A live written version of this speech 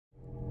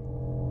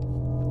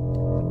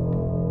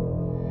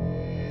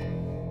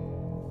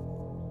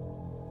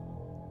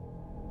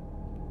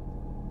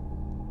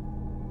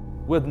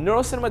With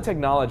Neurocinema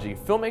technology,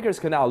 filmmakers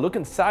can now look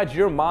inside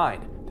your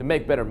mind to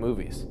make better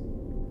movies.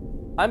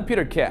 I'm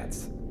Peter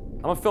Katz.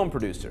 I'm a film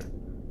producer.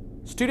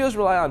 Studios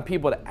rely on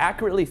people to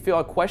accurately fill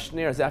out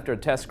questionnaires after a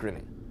test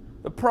screening.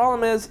 The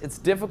problem is, it's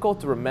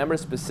difficult to remember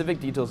specific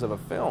details of a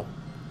film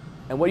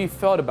and what you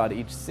felt about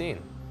each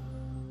scene.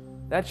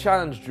 That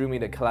challenge drew me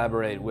to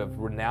collaborate with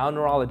renowned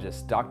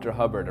neurologist Dr.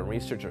 Hubbard and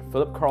researcher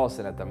Philip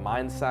Carlson at the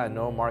Mindside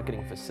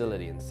Neuromarketing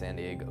Facility in San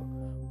Diego.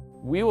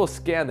 We will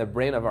scan the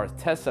brain of our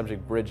test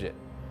subject, Bridget.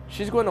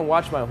 She's going to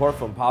watch my horror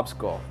film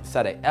Popsicle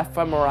inside a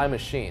fMRI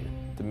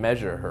machine to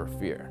measure her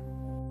fear.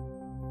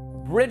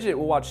 Bridget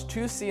will watch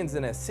 2 scenes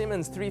in a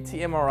Siemens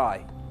 3T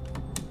MRI.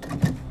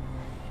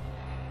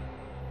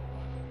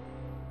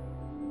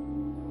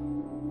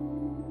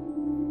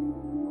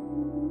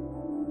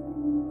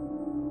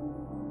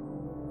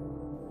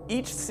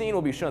 Each scene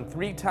will be shown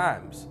 3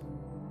 times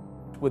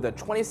with a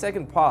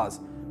 20-second pause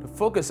to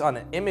focus on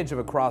an image of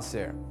a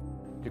crosshair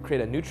to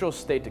create a neutral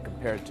state to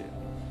compare it to.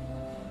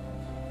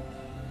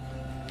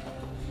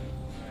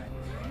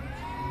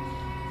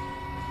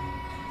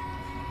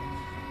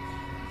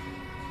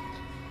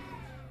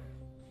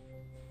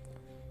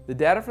 The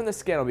data from the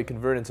scan will be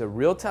converted into a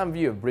real-time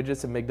view of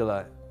Bridget's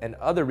amygdala and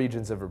other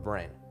regions of her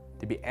brain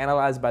to be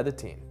analyzed by the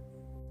team.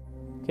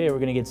 Okay, we're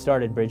gonna get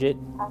started, Bridget.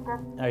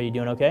 Okay. Are you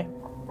doing okay?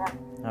 Yeah.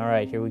 All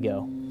right, here we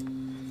go.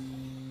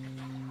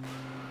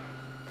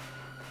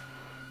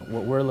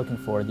 What we're looking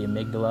for, the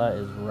amygdala,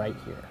 is right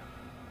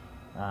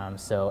here.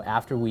 So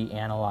after we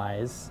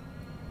analyze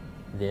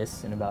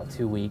this in about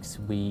 2 weeks,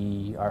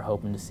 we are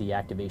hoping to see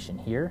activation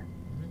here,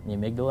 in the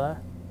amygdala.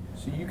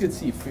 So you could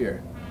see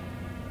fear.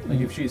 Like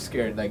if she's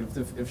scared, like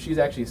if she's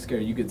actually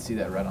scared, you could see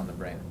that right on the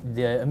brain.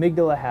 The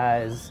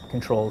amygdala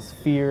controls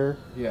fear,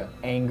 Yeah.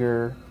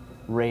 anger,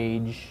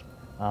 rage,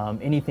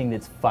 anything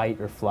that's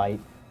fight or flight.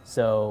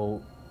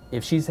 So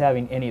if she's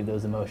having any of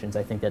those emotions,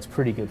 I think that's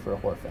pretty good for a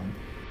horror film.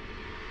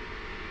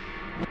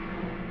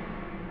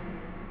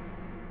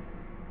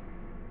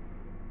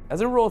 As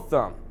a rule of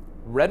thumb,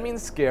 red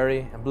means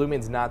scary and blue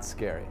means not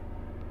scary.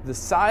 The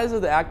size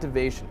of the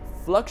activation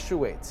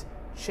fluctuates,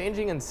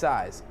 changing in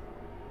size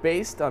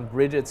based on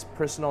Bridget's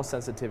personal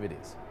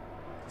sensitivities.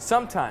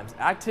 Sometimes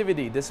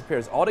activity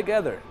disappears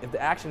altogether if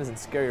the action isn't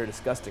scary or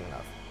disgusting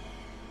enough.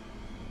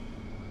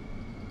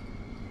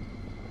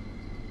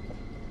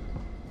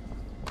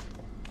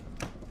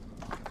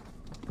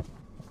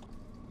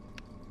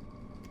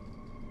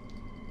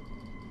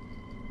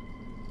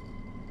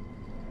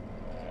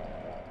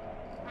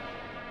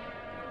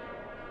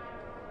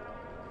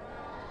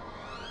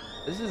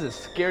 This is the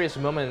scariest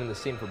moment in the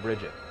scene for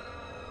Bridget.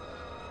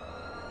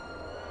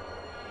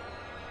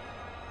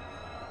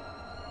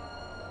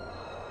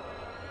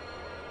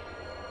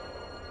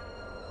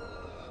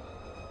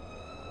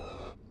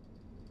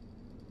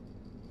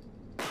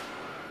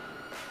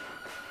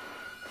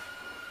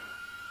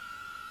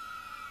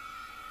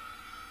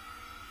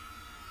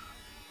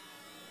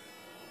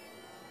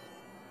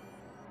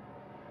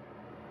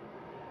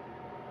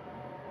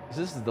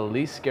 This is the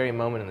least scary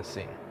moment in the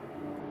scene.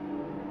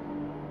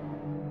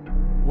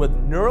 With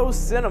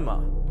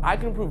Neurocinema, I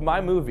can improve my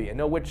movie and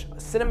know which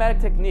cinematic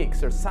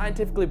techniques are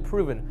scientifically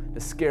proven to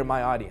scare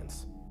my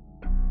audience.